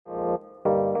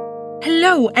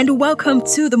Hello and welcome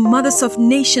to the Mothers of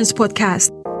Nations podcast,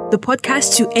 the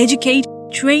podcast to educate,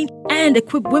 train, and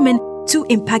equip women to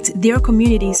impact their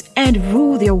communities and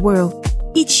rule their world.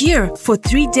 Each year, for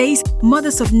 3 days,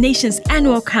 Mothers of Nations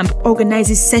Annual Camp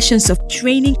organizes sessions of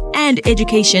training and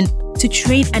education to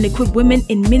train and equip women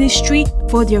in ministry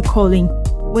for their calling.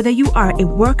 Whether you are a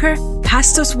worker,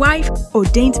 pastor's wife,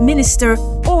 ordained minister,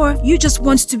 or you just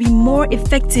want to be more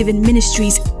effective in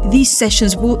ministries, these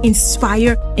sessions will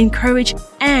inspire, encourage,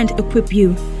 and equip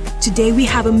you. Today we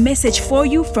have a message for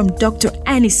you from Dr.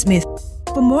 Annie Smith.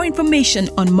 For more information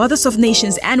on Mothers of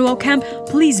Nations Annual Camp,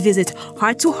 please visit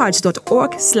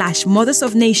hearttohearts.org/Mothers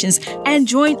of Nations and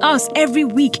join us every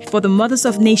week for the Mothers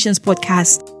of Nations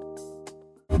podcast.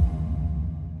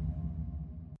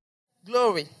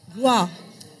 Glory. Gloire.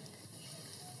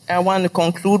 I want to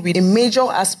conclude with a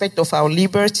major aspect of our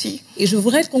liberty. Et je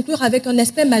voudrais conclure avec un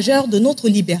aspect majeur de notre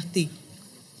liberté.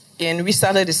 And we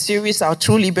started the series, Our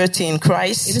True Liberty in Et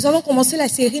Christ. nous avons commencé la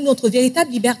série Notre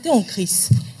véritable liberté en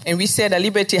Christ. And we said that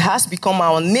liberty has become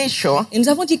our nature. Et nous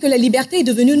avons dit que la liberté est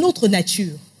devenue notre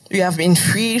nature. We have been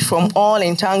freed from all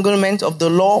entanglement of the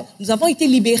law. Nous avons été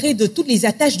libérés de toutes les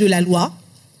attaches de la loi.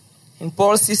 In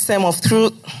Paul's system of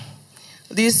truth,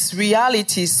 these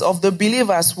realities of the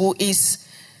believers who is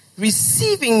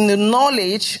receiving the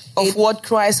knowledge of what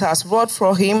Christ has wrought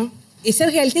for him, Et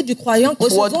cette réalité du croyant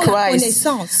recevant what la Christ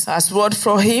connaissance has wrought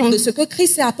for him, de ce que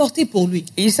Christ a apporté pour lui.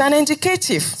 is an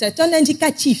indicative. C'est un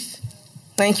indicatif.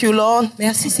 Thank you, Lord.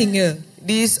 Merci Seigneur.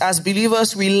 This, as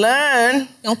believers, we learn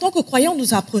Et en tant que croyants,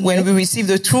 nous apprenons when we receive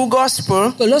the true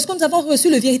gospel que lorsque nous avons reçu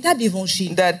le véritable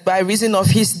évangile, that by reason of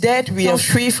his death we are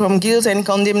free from guilt and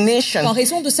condemnation. en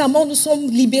raison de sa mort, nous sommes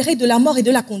libérés de la mort et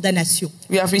de la condamnation.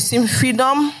 We have received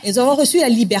freedom Et nous avons reçu la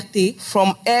liberté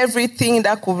from everything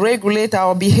that could regulate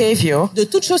our behavior. de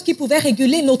toute chose qui pouvait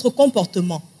réguler notre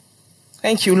comportement.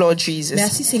 Thank you, Lord Jesus.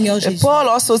 Merci Seigneur And Jésus. Paul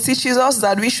also teaches us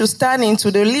that we should stand into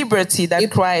the liberty that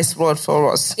Christ brought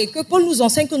for us. Et que Paul nous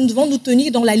enseigne que nous devons nous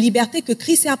tenir dans la liberté que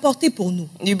Christ a apportée pour nous.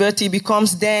 Liberty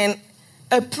becomes then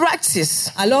a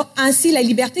practice, Alors ainsi la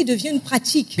liberté devient une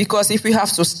pratique. because if we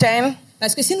have to stand,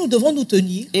 Parce que si nous devons nous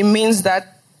tenir, it means that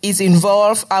it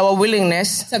involves our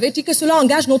willingness ça veut dire que cela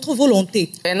engage notre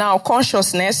volonté and our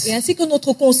consciousness. et ainsi que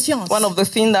notre conscience. One of the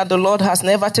things that the Lord has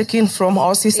never taken from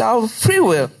us is our free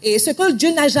will. Et ce que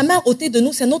Dieu n'a jamais ôté de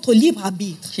nous, c'est notre libre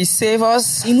arbitre. He saved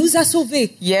us, Il nous a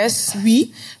sauvés, yes,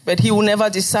 oui, but He will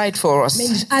never decide for us. mais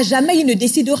à jamais il ne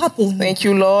décidera pour nous. Thank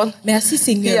you, Lord. Merci He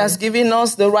Seigneur. has given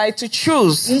us the right to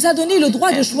choose. Il nous a donné le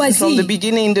droit de From the choisir.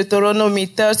 beginning, Deuteronomy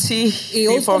 30, Et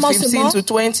au from 15 commencement, to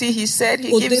 20, He said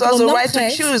He au gives us the Deutéronome right to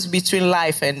 13, choose between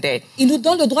life and death. Il nous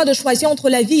donne le droit de choisir entre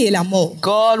la vie et la mort.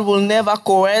 God will never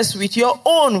coerce with your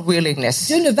own willingness.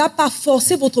 Dieu ne va pas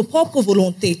forcer votre propre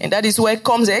volonté. And that is where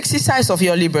comes the exercise of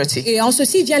your liberty. Et en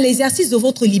ceci vient l'exercice de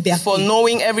votre liberté. For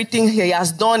knowing everything He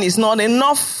has done is not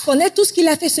enough. Connaître tout ce qu'il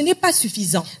a fait, ce n'est pas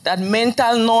suffisant. That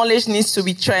mental knowledge needs to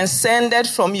be transcended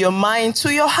from your mind to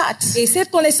your heart. Et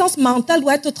cette connaissance mentale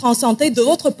doit être transcendée de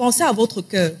votre pensée à votre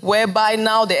cœur. Whereby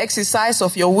now the exercise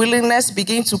of your willingness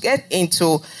begins to get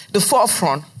into the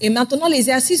forefront. Et maintenant,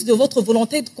 l'exercice de votre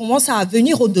volonté commence à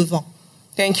venir au devant.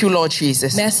 Thank you, Lord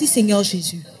Jesus. Merci Seigneur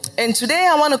Jésus. And today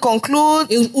I want to conclude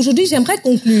Et aujourd'hui, j'aimerais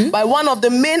conclure by one of the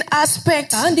main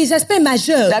aspects par un des aspects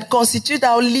majeurs that constitute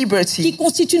our qui liberty.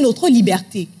 constitue notre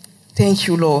liberté. Thank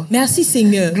you, Lord. Merci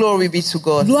Seigneur. Glory be to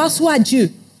God. Gloire soit à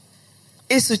Dieu.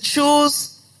 It's to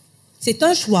choose. C'est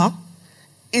un choix.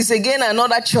 It's again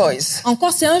another choice.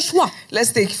 Encore, c'est un choix.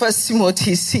 Let's take 1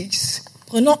 Timothy 6,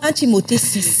 Prenons 1 Timothée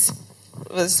 6.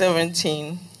 verse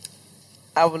 17.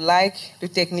 I would like the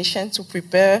technician to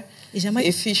prepare Et j'aimerais-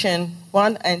 Ephesians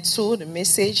 1 and 2, the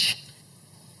message.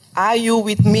 Are you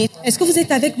with me? Est-ce que vous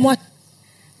êtes avec moi?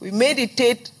 We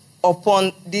meditate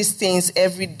upon these things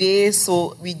every day,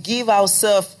 so we give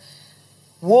ourselves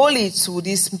wholly to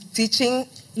this teaching.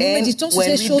 Nous And méditons sur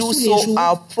when ces we choses do tous les so, jours.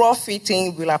 our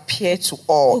profiting will appear to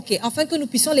all. Ok, afin que nous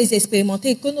puissions les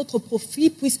expérimenter et que notre profit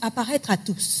puisse apparaître à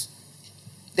tous.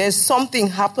 There's something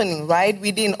happening right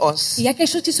within us. Il y a quelque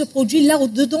chose qui se produit là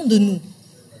au-dedans de nous.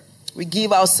 We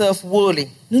give ourselves wholly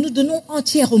Nous nous donnons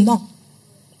entièrement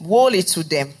to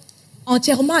them,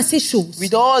 à ces choses,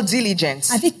 with all diligence.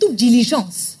 avec toute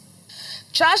diligence.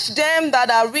 Charge them that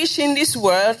are rich in this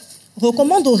world,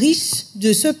 Recommande aux riches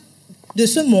de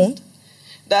ce monde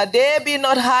that they be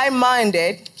not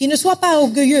high-minded, qu'ils ne soient pas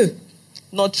orgueilleux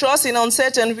not trust in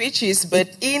uncertain riches, but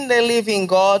in the living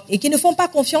God, et qui ne font pas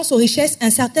confiance aux richesses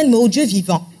incertaines, mais au Dieu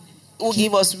vivant, who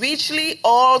give us richly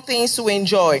all things to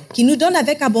enjoy. qui nous donne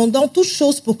avec abondance toutes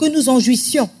choses pour que nous en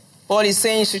jouissions. Paul is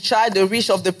saying you should try the rich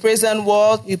of the present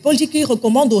world, Et Paul dit qu'il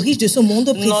recommande aux riches de ce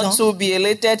monde présent not to be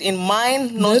elated in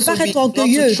mind, not pas être to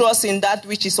orgueilleux. trust in that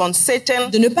which is uncertain.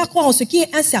 de ne pas croire en ce qui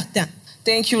est incertain.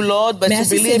 Thank you, Lord, but to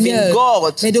Merci believe Seigneur, in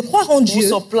God mais de croire en who Dieu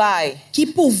supply qui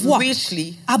pourvoit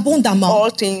richly abondamment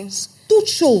all things toutes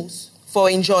choses for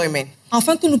enjoyment.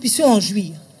 afin que nous puissions en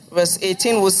jouir. Verse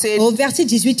 18 will say Au verset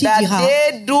 18, il that dira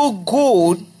they do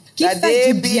good, Qu'ils that fassent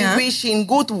they du be bien, rich in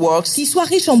good works, qu'ils soient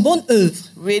riches en bonnes œuvres,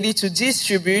 ready to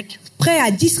distribute, prêts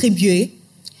à distribuer,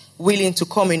 willing to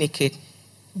communicate.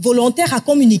 volontaires à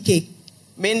communiquer.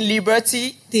 Mean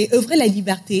liberty, C'est œuvrer la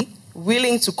liberté,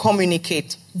 willing to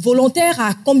communicate, volontaires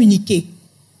à communiquer,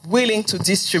 willing to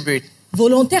distribute.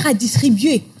 volontaires à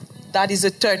distribuer. That is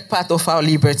the third part of our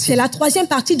liberty. C'est la troisième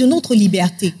partie de notre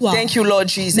liberté. Wow. Thank you, Lord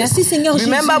Jesus. Merci, Seigneur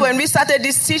Remember Jésus. when we started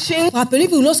this teaching,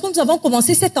 Rappelez-vous, lorsque nous avons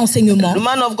commencé cet enseignement, the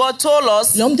man of God told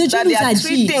us L'homme de Dieu that nous there a are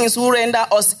three dit things who render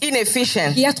us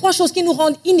inefficient. il y a trois choses qui nous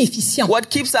rendent inefficients. What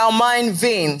keeps our mind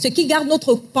vain? Ce qui garde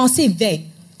notre pensée vaine.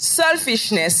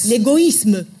 Selfishness,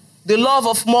 L'égoïsme, the love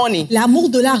of money, l'amour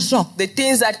de l'argent, the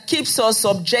things that keeps us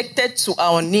subjected to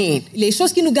our need. les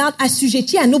choses qui nous gardent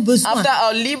assujettis à nos besoins. After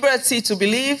our liberty to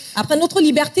believe, Après notre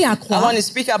liberté à I croire, want to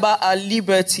speak about our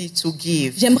liberty to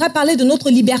give. j'aimerais parler de notre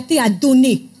liberté à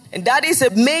donner. And that is a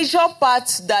major part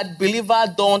that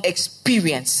believers don't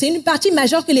experience. C'est une partie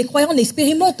majeure que les croyants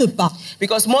n'expérimentent pas.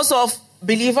 Because most of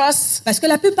believers Parce que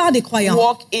la plupart des croyants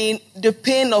walk in the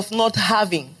pain of not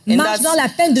having. And marchent that's, dans la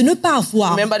peine de ne pas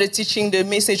avoir. remember the teaching, the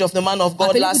message of the man of God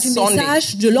Rappelez-vous last du Sunday.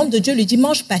 message de l'homme de Dieu le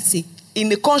dimanche passé. In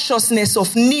the consciousness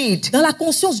of need, Dans la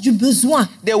conscience du besoin,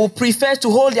 they will prefer to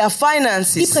hold their ils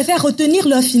finances préfèrent retenir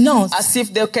leurs finances as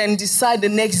if they can decide the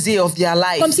next day of their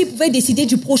life, comme s'ils pouvaient décider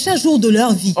du prochain jour de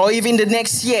leur vie, or even the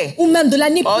next year, ou même de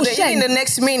l'année or even prochaine, the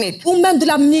next minute. ou même de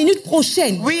la minute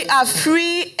prochaine. We are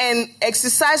free and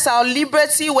exercise our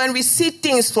liberty when we see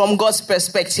things from God's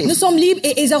perspective. Nous sommes libres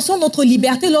et exerçons notre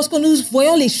liberté lorsque nous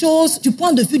voyons les choses du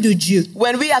point de vue de Dieu.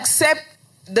 When we accept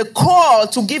the call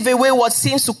to give away what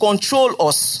seems to control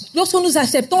us. Lorsque nous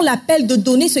acceptons l'appel de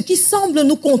donner ce qui semble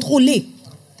nous contrôler.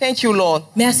 Thank you, Lord.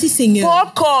 Merci Seigneur.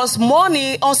 Paul calls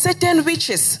money uncertain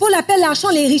riches Paul appelle l'argent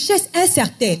les richesses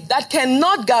incertaines that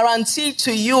cannot guarantee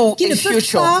to you qui a ne peuvent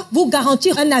future. pas vous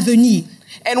garantir un avenir.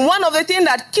 And one of the things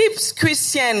that keeps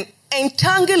Christians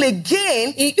entangled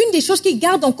again Et une des choses qui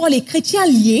garde encore les chrétiens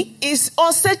liés, is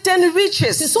uncertain ce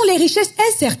riches, sont les richesses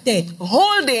incertaines.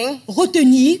 holding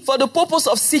Retenir for the purpose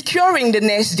of securing the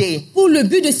next day. pour le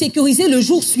but de sécuriser le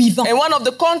jour suivant. And one of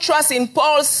the contrasts in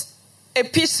Paul's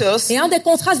epistles, Et un des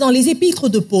contrastes dans les épîtres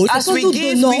de Paul, as c'est que we nous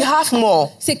give, donnons, we have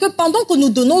more. c'est que pendant que nous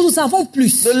donnons, nous avons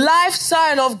plus. The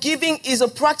lifestyle of giving is a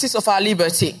practice of our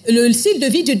liberty. Le style de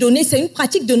vie de donner, c'est une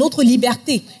pratique de notre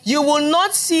liberté. You will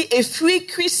not see a free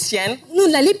Christian Nous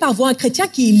n'allons pas voir un chrétien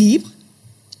qui est libre,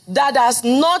 that has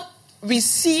not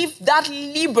received that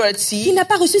qui liberty n'a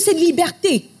pas reçu cette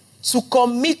liberté to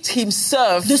commit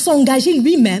himself de s'engager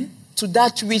lui-même to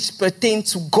that which pertains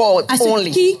to God à ce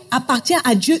only. qui appartient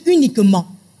à Dieu uniquement.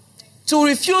 To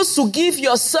refuse to give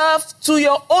yourself to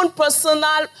your own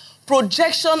personal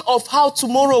projection of how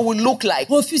tomorrow will look like.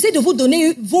 Refusez de vous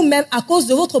donner vous-même à cause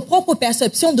de votre propre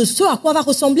perception de ce à quoi va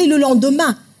ressembler le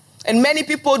lendemain. And many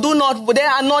people they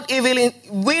are not even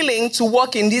willing to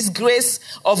walk in this grace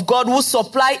of God who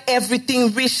supply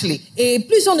everything richly. Et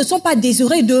plusieurs ne sont pas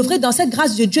désirés d'œuvrer dans cette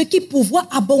grâce de Dieu qui pourvoit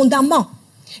abondamment.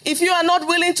 If you are not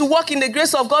willing to walk in the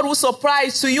grace of God who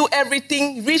supplies to you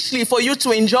everything richly for you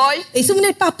to enjoy, Et si vous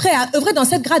n'êtes pas prêt à œuvrer dans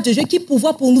cette grâce de Dieu qui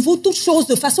pourvoit pour nous toutes choses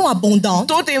de façon abondante,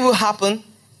 two things will happen.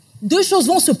 deux choses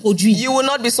vont se produire. You will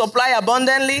not be supplied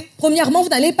abundantly Premièrement, vous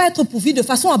n'allez pas être pourvu de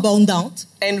façon abondante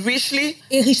and richly,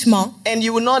 et richement, and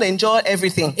you will not enjoy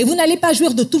everything. et vous n'allez pas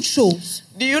jouir de toutes choses.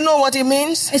 Do you know what it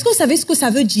means? Est-ce que vous savez ce que ça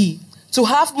veut dire? To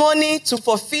have money to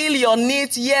fulfill your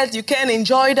needs, yet you can't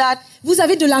enjoy that. Vous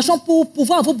avez de l'argent pour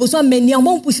pouvoir vos besoins, mais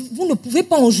néanmoins, vous ne pouvez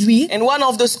pas en jouir. And one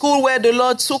of the schools where the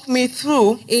Lord took me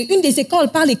through Et une des écoles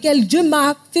par lesquelles Dieu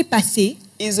m'a fait passer,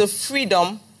 is a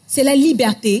freedom c'est la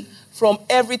liberté from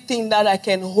everything that I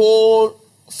can hold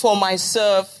for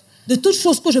myself de toutes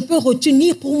choses que je peux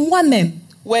retenir pour moi-même.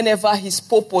 whenever His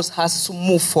purpose has to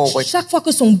move forward. Chaque fois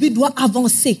que son but doit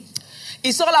avancer.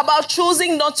 It's all about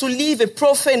choosing not to live a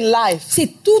profane life.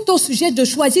 C'est tout au sujet de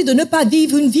choisir de ne pas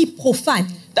vivre une vie profane.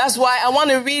 That's why I want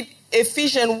to read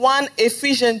Ephesians 1,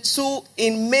 Ephesians 2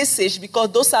 in message,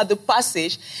 because those are the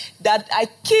passages that I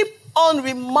keep on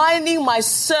reminding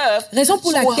myself Raison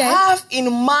pour to laquelle have in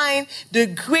mind the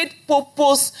great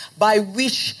purpose by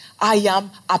which I am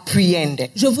apprehended.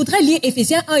 Je voudrais lire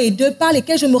Éphésiens 1 et 2 par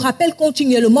lesquels je me rappelle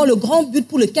continuellement le grand but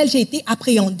pour lequel j'ai été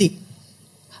appréhendé.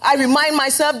 I remind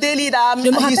myself daily that I'm Je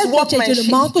me his rappelle workmanship,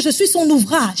 quotidiennement que je suis son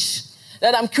ouvrage,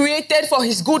 that I'm created for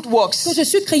his good works. que je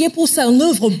suis créé pour son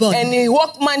œuvre bonne. And his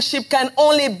workmanship can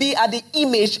only be at the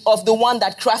image of the one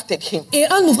that crafted him. Et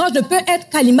un ouvrage ne peut être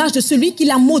qu'à l'image de celui qui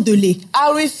l'a modelé.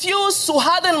 I refuse to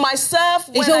harden myself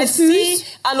when je I refuse see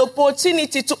an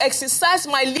opportunity to exercise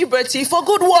my liberty for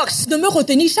good works. De me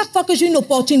retenir chaque fois que j'ai une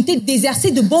opportunité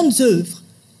d'exercer de bonnes œuvres.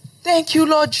 Thank you,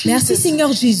 Lord Jesus. Merci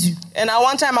Seigneur Jésus. And at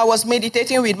one time I was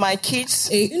meditating with my kids.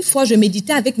 Et une fois je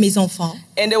méditais avec mes enfants.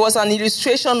 And there was an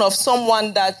illustration of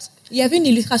someone Il y avait une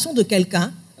illustration de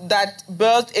quelqu'un that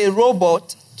built a robot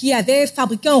qui avait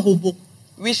fabriqué un robot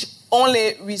which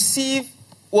only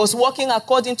was working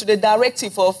according to the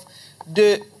directive of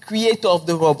the creator of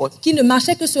the robot. qui ne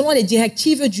marchait que selon les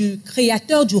directives du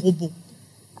créateur du robot.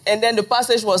 And then the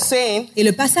passage was saying, Et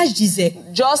le passage disait,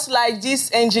 just like this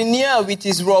engineer with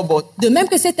his robot, de même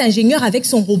que cet ingénieur avec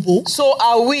son robot, so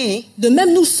are we. de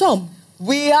même nous sommes.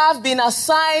 We have been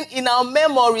assigned in our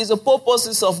memories the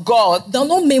purposes of God. Dans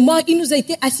nos mémoires, il nous a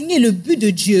été assigné le but de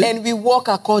Dieu. And we walk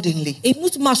accordingly. Et nous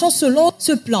marchons selon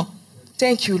ce plan.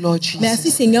 Thank you, Lord Jesus.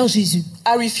 Merci Seigneur Jésus.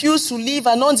 I refuse to live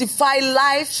an undefiled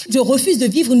life Je refuse de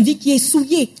vivre une vie qui est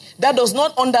souillée that does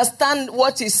not understand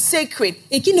what is sacred,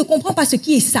 et qui ne comprend pas ce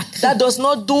qui est sacré that does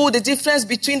not do the difference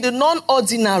between the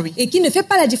non-ordinary et qui ne fait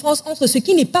pas la différence entre ce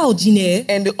qui n'est pas ordinaire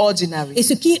and the ordinary. et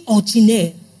ce qui est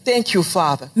ordinaire. Thank you,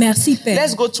 Father. Merci Père.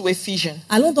 Let's go to Ephesians.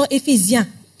 Allons dans Éphésiens.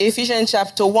 Ephesians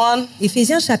chapter 1,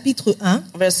 Éphésiens chapitre 1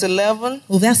 verse 11.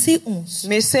 au verset 11.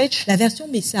 Message. La version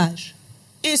message.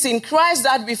 It's in Christ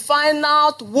that we find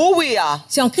out who we are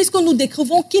C'est en Christ que nous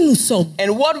découvrons qui nous sommes and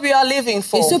what we are living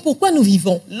for. et ce pourquoi nous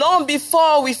vivons. Long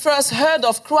before we first heard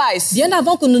of Christ Bien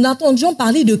avant que nous n'entendions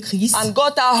parler de Christ and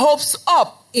got our hopes up,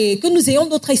 et que nous ayons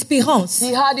notre espérance,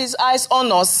 He had His eyes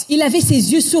on us, il avait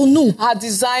ses yeux sur nous had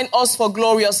designed us for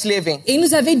glorious living. et il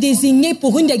nous avait désignés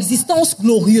pour une existence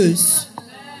glorieuse.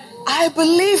 I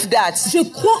believe that. Je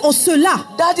crois en cela.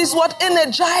 That is what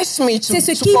energized me C'est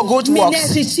ce to qui for good works.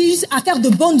 m'énergise à faire de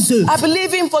bonnes œuvres. I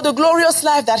believe Him for the glorious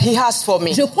life that He has for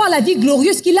me. Je crois à la vie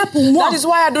glorieuse qu'il a pour moi. That is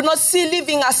why I do not see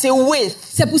living as a weight.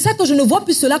 C'est pour ça que je ne vois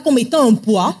plus cela comme étant un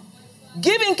poids.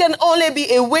 Giving can only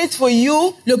be a weight for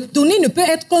you Le donner ne peut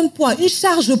être qu'un poids, une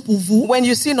charge pour vous, when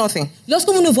you see nothing. lorsque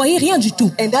vous ne voyez rien du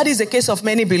tout. And that is the case of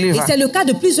many Et believers. c'est le cas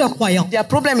de plusieurs croyants. Their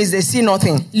problem is they see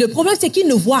nothing. Le problème, c'est qu'ils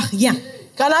ne voient rien.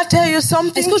 Can I tell you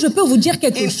something? Est-ce que je peux vous dire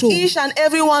quelque In chose? each and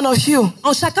every one of you,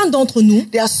 En chacun d'entre nous,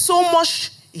 there's so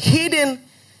much hidden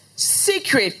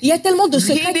secret, il y a tellement de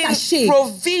secrets hidden cachés,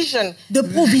 provision, de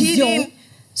provision, hidden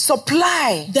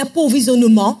supply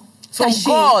d'approvisionnement from cachés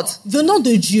God. venant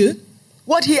de Dieu.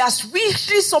 What He has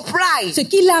richly supplied Ce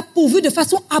qu'il a pourvu de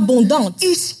façon abondante,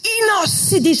 is in us.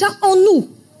 c'est déjà en nous.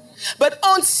 But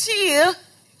until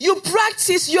you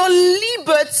practice your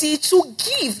liberty to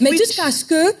give, Mais which jusqu'à ce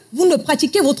que vous ne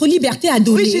pratiquiez votre liberté à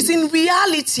donner, is in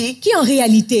reality qui en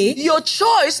réalité your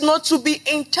choice not to be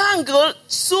entangled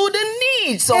to the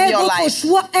needs of est your votre life.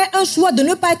 choix, est un choix de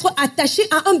ne pas être attaché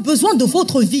à un besoin de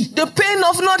votre vie. The pain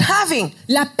of not having.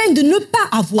 La peine de ne pas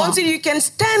avoir. Until you can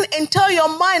stand and tell your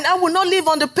mind, I will not live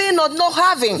on the pain of not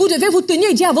having. Vous devez vous tenir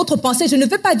et dire à votre pensée, je ne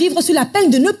veux pas vivre sur la peine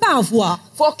de ne pas avoir.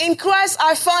 For in Christ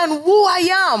I found who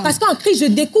I am Parce qu'en Christ, je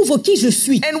découvre qui je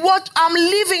suis and what I'm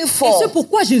living et ce for.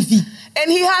 pourquoi je vis. And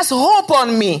He has hope on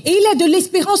me. Et il a de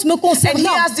l'espérance me And He concernant.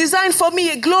 has designed for me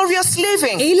a glorious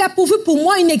living. Et il a pourvu pour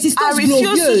moi une I existence refuse to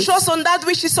glorieuse. trust on that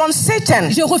which is uncertain.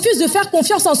 Je refuse de faire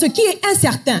confiance en ce qui est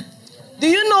incertain. Do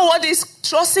you know what is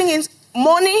trusting in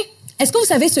money? Est-ce que vous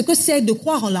savez ce que c'est de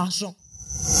croire en l'argent?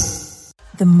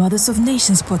 The Mothers of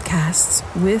Nations podcast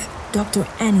with Dr.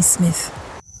 Annie Smith.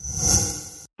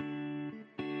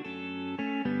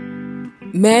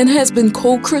 Man has been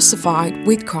co-crucified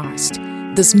with Christ.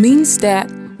 This means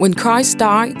that when Christ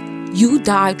died, you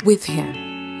died with him.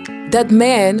 That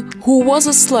man who was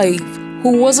a slave,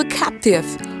 who was a captive,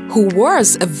 who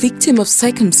was a victim of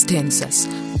circumstances,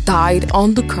 died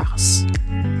on the cross.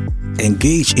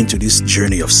 Engage into this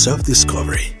journey of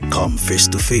self-discovery. Come face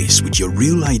to face with your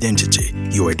real identity,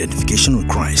 your identification with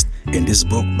Christ, in this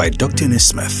book by Dr. Annie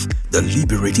Smith, The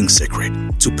Liberating Secret.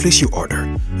 To place your order,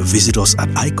 visit us at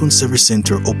Icon Service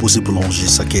Center opposite Boulanger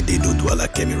Sake de Douala,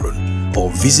 Cameroon,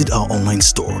 or visit our online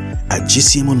store at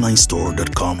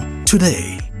gcmonlinestore.com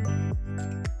today.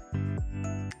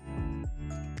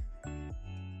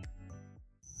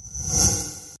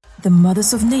 The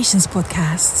Mothers of Nations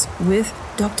podcast with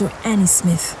Dr. Annie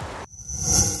Smith.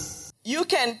 You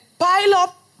can pile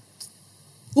up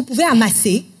Vous pouvez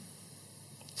amasser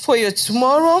for your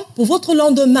tomorrow, pour votre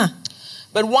lendemain,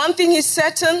 But one thing is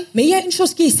certain, Mais il y a une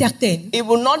chose qui est certaine. it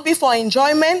will not be for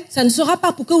enjoyment. Ça ne sera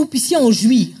pas pour que vous puissiez en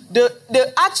jouir. The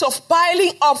act of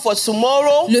piling up for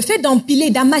tomorrow Le fait d'empiler,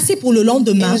 d'amasser pour le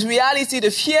lendemain, is reality the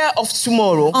fear of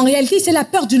tomorrow. en réalité, c'est la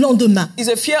peur du lendemain. Is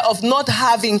a fear of not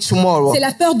having tomorrow. C'est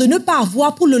la peur de ne pas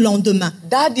avoir pour le lendemain.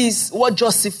 That is what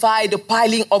justifies the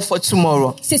piling up for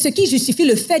tomorrow. C'est ce qui justifie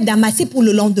le fait d'amasser pour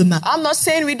le lendemain. I'm not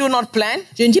saying we do not plan.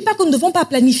 Je ne dis pas que nous ne devons pas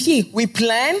planifier. We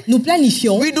plan. Nous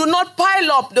planifions. We do not pile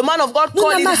up. The man of God Nous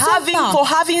called it n'amassons having pas. for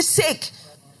having sake.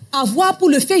 Avoir pour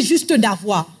le fait juste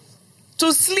d'avoir.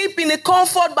 To sleep in a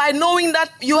comfort by knowing that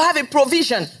you have a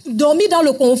provision. Dormir dans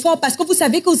le confort parce que vous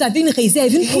savez que vous avez une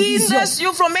réserve, une provision. Hinders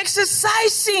you from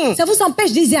exercising Ça vous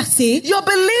empêche d'exercer your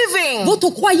believing votre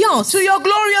croyance to your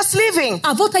glorious living.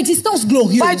 à votre existence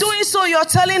glorieuse. By doing so, you're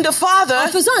telling the En Father,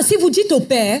 faisant ainsi, vous dites au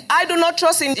Père, I do not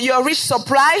trust in your rich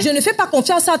supply, je ne fais pas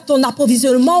confiance à ton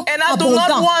approvisionnement and I do not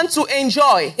abondant. want to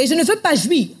enjoy. Et je ne veux pas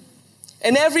jouir.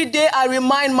 And every day I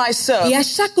remind myself Et à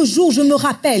chaque jour, je me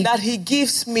rappelle that He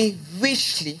gives me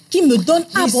richly, qui me donne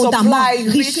He abondamment, supply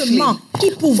richly, richement, qui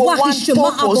for pourvoit one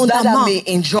richement, purpose that I abondamment, may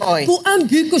enjoy. pour un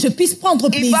but que je puisse prendre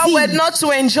If plaisir. I were not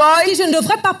to enjoy, Si je ne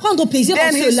devrais pas prendre plaisir en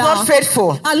then He's cela, not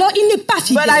faithful. alors il n'est pas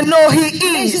But I fidèle. know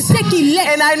He Et je is, sais qu'il est.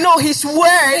 and I know His Et word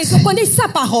je connais sa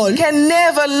parole. can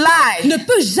never lie. Ne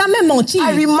peut jamais mentir.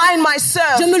 I remind Je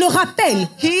myself, me le rappelle.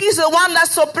 He is the one that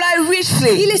supplies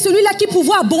richly, Il est celui-là qui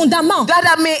pourvoit abondamment that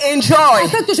I may enjoy.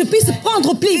 afin que je puisse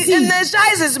prendre It plaisir.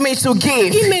 energizes me to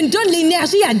give. Il me donne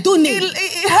l'énergie à donner.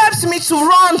 It helps me to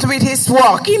run with His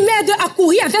work. Il m'aide à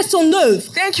courir avec son œuvre.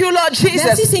 Thank you, Lord Merci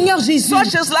Jesus. Seigneur Jésus.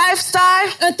 Such a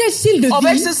lifestyle Un tel style de of vie,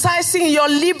 exercising your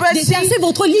liberty d'exercer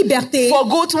votre liberté for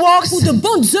good works pour de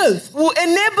bonnes œuvres, will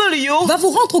enable you va vous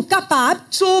rendre capable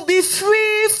to be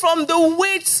free from the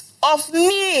weight of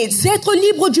needs. d'être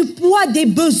libre du poids des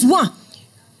besoins.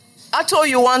 I told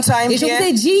you one time Et je vous ai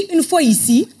here, dit une fois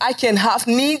ici, I can have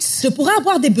needs, je pourrais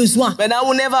avoir des besoins, but I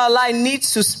will never allow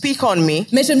needs to speak on me.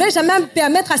 mais je ne vais jamais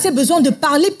permettre à ces besoins de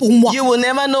parler pour moi. You will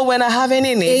never know when I have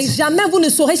any Et needs. jamais vous ne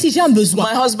saurez si j'ai un besoin.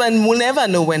 My husband will never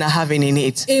know when I have any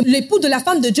needs. Et l'époux de la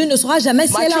femme de Dieu ne saura jamais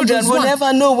si My elle a un children will besoin.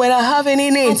 never know when I have any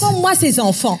needs. Encore moi, ses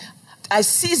enfants. I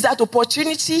seize that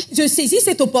opportunity Je saisis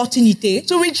cette opportunité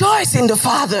to rejoice in the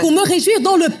Father, pour me réjouir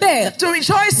dans le Père, to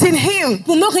rejoice in Him,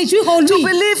 pour me réjouir en to lui,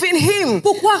 believe in Him,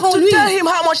 pour croire en to lui, tell Him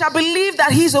how much I believe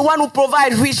that He's the one who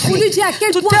provides pour richly, lui dire à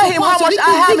quel to point tell je Him crois en how much celui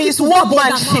I am qui His pourvoit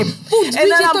abondamment, workmanship, pour lui and that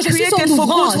dire I'm que je suis son created for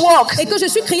good ouvrage works. et que je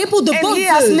suis créé pour de And bonnes He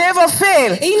has œuvres. never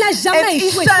failed. Et il n'a jamais And each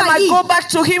échoué, time I failli. go back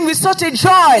to Him with such a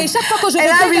joy, Et chaque fois que je and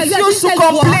I reviens à lui avec refuse to une telle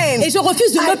joie, complain, et je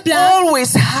refuse de me I plaindre,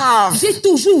 always have j'ai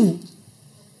toujours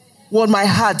what my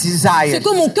heart ce desires.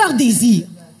 que mon cœur désire.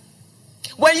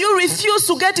 When you refuse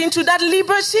to get into that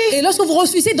liberty, Et lorsque vous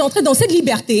refusez d'entrer dans cette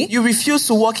liberté, you refuse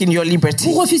to walk in your liberty.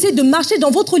 vous refusez de marcher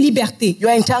dans votre liberté. You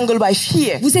are entangled by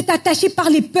fear, Vous êtes attaché par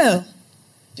les peurs,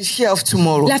 the fear of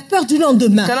tomorrow. la peur du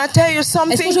lendemain. Can I tell you Est-ce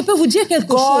que je something? peux vous dire quelque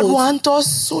God chose? wants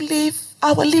us to live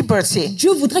our liberty.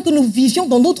 Dieu voudrait que nous vivions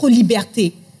dans notre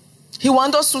liberté. He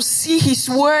wants us to see His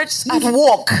words at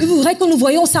work, Il voudrait que nous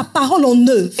voyions sa parole en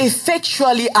œuvre,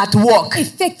 effectually at work.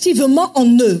 effectivement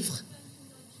en œuvre.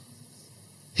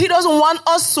 He doesn't want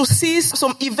us to see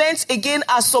some events again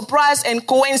as surprise and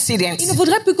coincidence. Il ne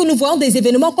voudrait plus que nous voyions des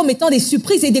événements comme étant des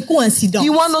surprises et des coïncidences. He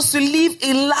wants us to live a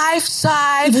Il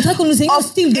lifestyle voudrait que nous ayons un of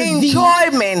style de vie,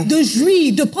 enjoyment de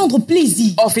jouir, de prendre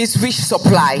plaisir of His rich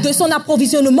supply. de son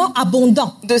approvisionnement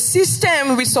abondant. The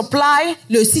system will supply,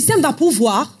 Le système va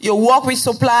pouvoir, your work will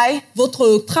supply,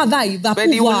 votre travail va but it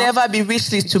will pouvoir, never be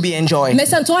richly to be enjoyed. mais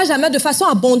ça ne sera jamais de façon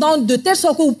abondante, de telle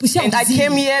sorte que vous puissiez en And I désirer.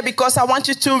 came here because I want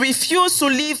you to refuse to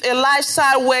live a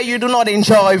lifestyle where you do not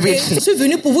enjoy Et richly. je suis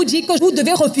venue pour vous dire que vous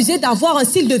devez refuser d'avoir un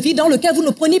style de vie dans lequel vous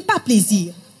ne prenez pas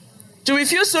plaisir. To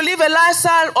refuse to live a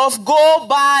lifestyle of go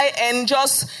by and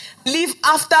just live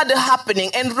after the happening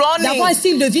and D'avoir un running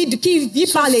style de vie qui vit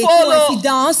to par les follow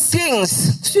coïncidences,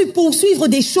 things. pour suivre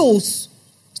des choses.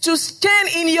 To stand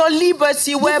in your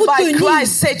liberty whereby tenir.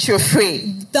 Christ set you free.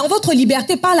 Dans votre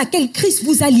liberté par laquelle Christ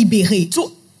vous a libéré.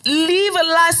 To live a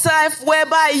lifestyle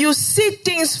whereby you see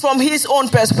things from His own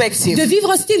perspective. De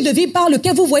vivre un style de vie par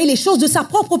lequel vous voyez les choses de sa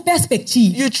propre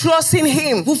perspective. You trust in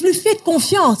Him. Vous lui faites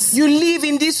confiance. You live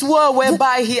in this world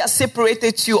whereby He has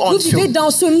separated you Vous vivez onto. dans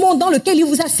ce monde dans lequel il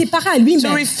vous a séparé à To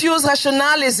lui-même. refuse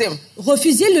rationalism,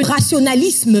 Refusez le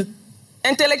rationalisme,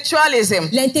 intellectualism,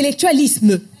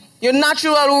 l'intellectualisme, Your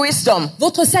natural wisdom.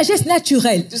 Votre sagesse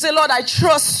naturelle. To say, Lord, I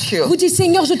trust you. Vous dites,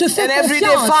 Seigneur, je te fais And every day,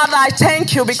 confiance. Father, I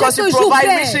thank you because you Chaque jour, provide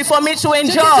Père, richly for me to Je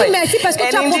te enjoy. dis merci parce que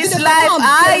tu as And in promis this de life, prendre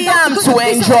I am plaisir. to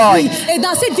enjoy. Et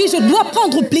dans cette vie, je dois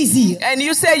prendre plaisir. And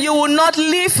you say you will not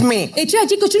leave me. Et tu as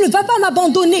dit que tu ne vas pas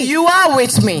m'abandonner. You are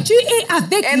with me. Tu es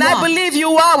avec And moi. I believe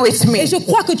you are with me. Et je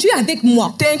crois que tu es avec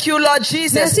moi. Thank you, Lord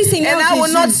Jesus. Merci, Seigneur And I will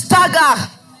Jésus. not stagger.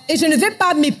 Et je ne vais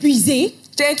pas m'épuiser.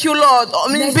 Thank you, Lord.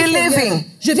 In Merci, believing. Seigneur.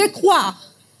 Je vais croire.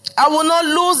 I will not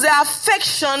lose the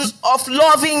affection of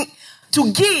loving to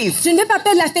give. Je ne vais pas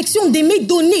perdre l'affection d'aimer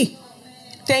donner.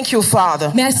 Thank you, Father.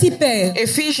 Merci, Père.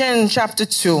 Ephesians chapter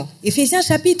 2, Éphésiens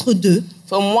chapitre 2,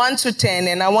 from 1 to 10,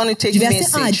 and I want to take du verset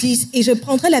 1 à message. 10, et je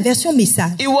prendrai la version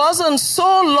message. It wasn't so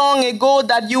long ago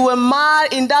that you were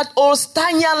marred in that old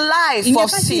Stylian life Il n'y a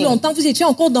of pas si sin. longtemps, vous étiez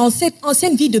encore dans cette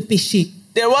ancienne vie de péché.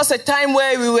 There was a time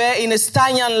where we were in a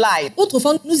Stylian life.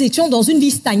 Autrefois, nous étions dans une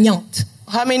vie stagnante.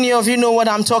 How many of you know what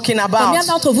I'm talking Combien about?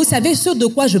 d'entre vous savez ce de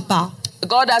quoi je parle?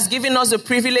 God has given us the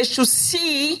privilege to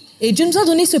see Et Dieu nous a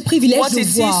donné ce privilège what de it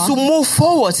voir is to move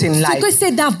forward in ce life. que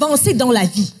c'est d'avancer dans la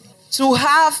vie, To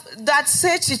have that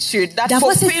certitude, that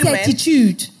d'avoir cette fulfillment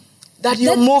certitude, that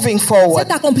you're cet- moving forward.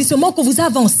 cet accomplissement que vous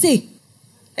avancez.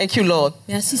 Thank you, Lord.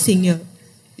 Merci Seigneur.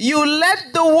 You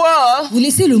let the world, Vous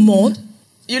laissez le monde,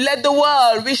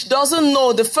 which doesn't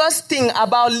know the first thing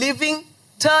about living,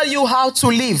 tell you how to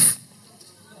live.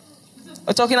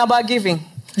 We're talking about giving.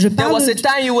 je There was parle a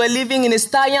time you were living in a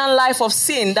Stylian life of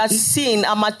sin. That sin,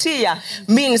 amatia,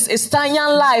 means a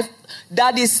Stylian life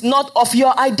that is not of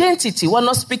your identity. We're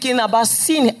not speaking about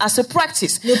sin as a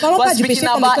practice. Ne parlons We're pas du speaking péché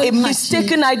comme about a étant pratique.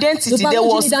 mistaken identity. Nous There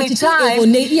parlons was d'une a identité time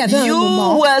erronée. Il y avait un you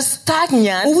moment were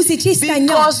stagnant où vous étiez stagnant.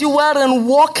 because you weren't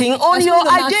walking on Parce que your vous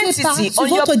ne marchez pas identity, sur on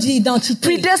your votre identité,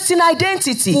 predestined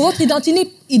identity, pour votre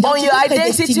identité on your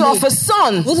identity prédestinée, of a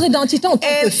son. votre identité en tant que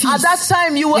And fils, at that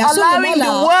time, you were Et à ce allowing the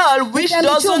moment-là, world, vous which permettiez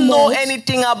au doesn't know monde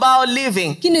anything about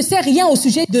living. qui ne sait rien au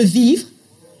sujet de vivre,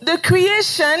 The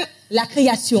creation la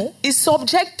création, is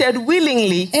subjected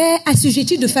willingly est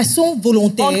assujettie de façon on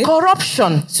volontaire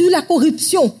corruption. sur la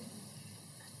corruption.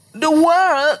 The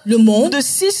world, Le monde the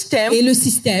system, et le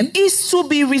système is to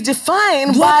be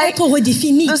redefined doivent by être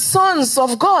redéfinis the sons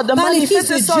of God, the par les fils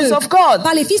de manifested sons Dieu, of God.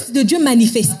 par les fils de Dieu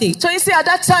manifestés. So you see, at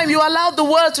that time, you allowed the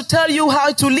world to tell you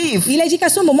how to live. Il a dit qu'à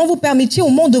ce moment, vous permettiez au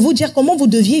monde de vous dire comment vous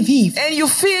deviez vivre. And you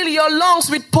fill your lungs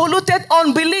with polluted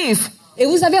unbelief. Et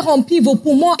vous avez rempli vos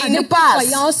poumons In avec the des past.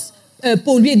 croyances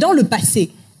polluées dans le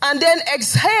passé. And then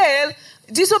exhale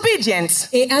disobedience.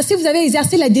 Et ainsi, vous avez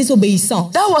exercé la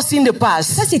désobéissance. That was in the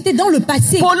past. Ça, c'était dans le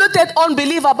passé. Polluted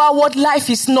unbelief about what life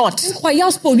is not. Une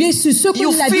croyance polluée sur ce que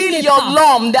You la vie fill n'est your pas.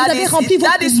 lung. Vous That avez rempli vos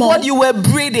is poumons. what you were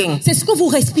breathing. C'est ce que vous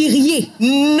respiriez.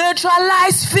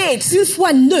 Neutralize faith. Une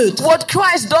foi neutre. What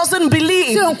Christ doesn't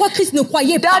believe. Ce en quoi Christ ne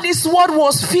croyait pas. That is what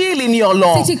was filled in your C'est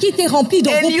lung. ce qui était rempli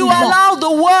dans And vos you poumons. allow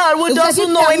the world who Et vous avez doesn't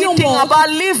know permis au anything monde about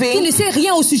qui living ne sait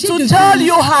rien au sujet to de tell vie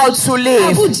you how to à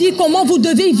live. vous dire comment vous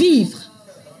devez vivre.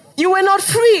 You were not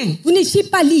free Vous n'étiez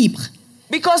pas libre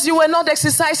because you were not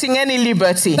exercising any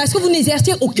liberty. parce que vous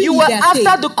n'exerciez aucune You were liberté.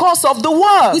 after the course of the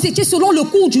world. Vous étiez selon le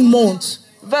cours du monde.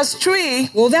 Verse 3,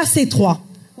 Au verset 3.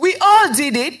 we all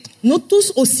did it. Nous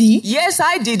tous aussi. Yes,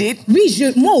 I did it. Oui,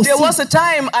 moi aussi. There was a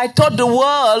time I thought the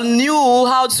world knew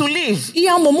how to live. Il y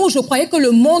a un moment où je croyais que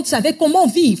le monde savait comment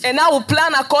vivre. And I would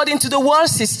plan according to the world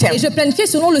system. Et je planifiais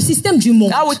selon le système du monde.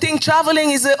 I would think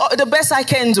traveling is the best I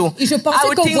can do. Et je I pensais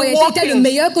would que think voyager était le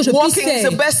meilleur que je puisse walking is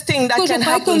faire. the best thing that Que je can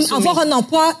croyais happen to qu'avoir me. un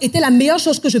emploi était la meilleure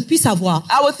chose que je puisse avoir.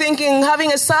 I was thinking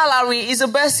having a salary is the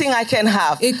best thing I can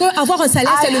have. Et qu'avoir un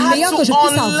salaire, c'est I le had meilleur to que je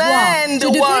puisse avoir. unlearn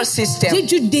the world system. J'ai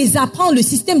dû désapprendre le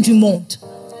système du monde.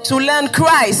 To learn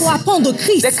Christ. Pour apprendre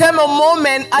Christ. There came a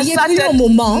moment I Il y a eu un started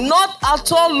moment not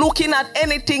at all looking at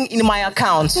anything in my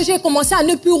account. que j'ai commencé à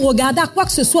ne plus regarder à quoi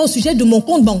que ce soit au sujet de mon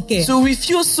compte bancaire. To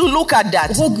refuse to look at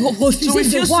that. To Refuser de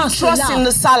refuse to voir trust in cela.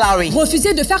 the salary.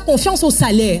 Refuser de faire confiance au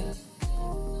salaire.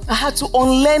 I had to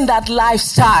unlearn that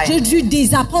lifestyle. J'ai dû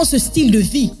désapprendre ce style de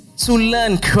vie. To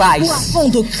learn Pour Christ.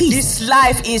 apprendre Christ. This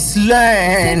life is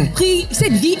learned.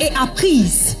 Cette vie est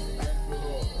apprise.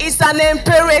 It's an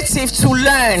imperative to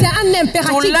learn. C'est un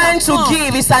impératif. To learn to d'apprendre.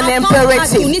 give is an Apprendre à donner,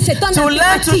 imperative. c'est un To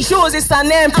learn to impératif. choose is an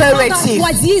Apprendre à imperative.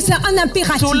 choisir, c'est un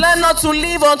impératif. To learn not to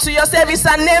live unto yourself is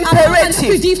an Apprendre à ne plus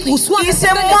imperative. vivre pour soi, It's c'est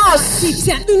a un must. impératif.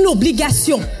 C'est une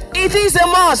obligation. It is a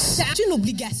must. C'est une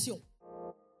obligation.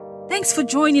 Thanks for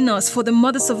joining us for the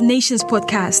Mothers of Nations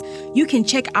podcast. You can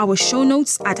check our show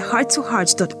notes at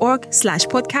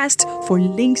hearttoheart.org/podcast for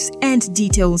links and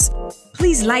details.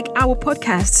 Please like our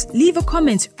podcasts, leave a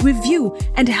comment, review,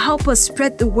 and help us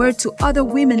spread the word to other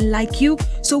women like you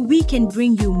so we can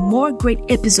bring you more great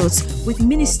episodes with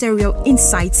ministerial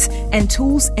insights and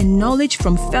tools and knowledge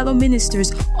from fellow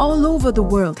ministers all over the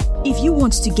world. If you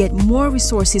want to get more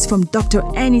resources from Dr.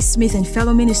 Annie Smith and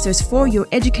fellow ministers for your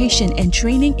education and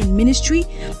training in ministry,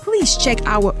 please check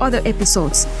our other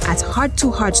episodes at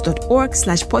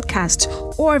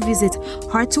heart2hearts.org/podcast or visit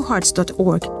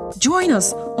heart2hearts.org. Join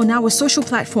us on our social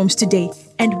platforms today,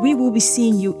 and we will be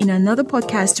seeing you in another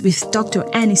podcast with Dr.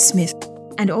 Annie Smith.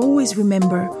 And always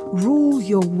remember, rule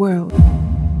your world.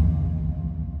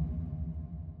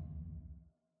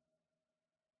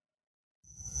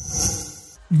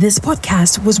 This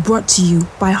podcast was brought to you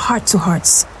by Heart to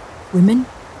Hearts, women,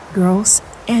 girls,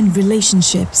 and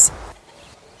relationships.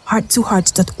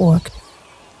 heart2hearts.org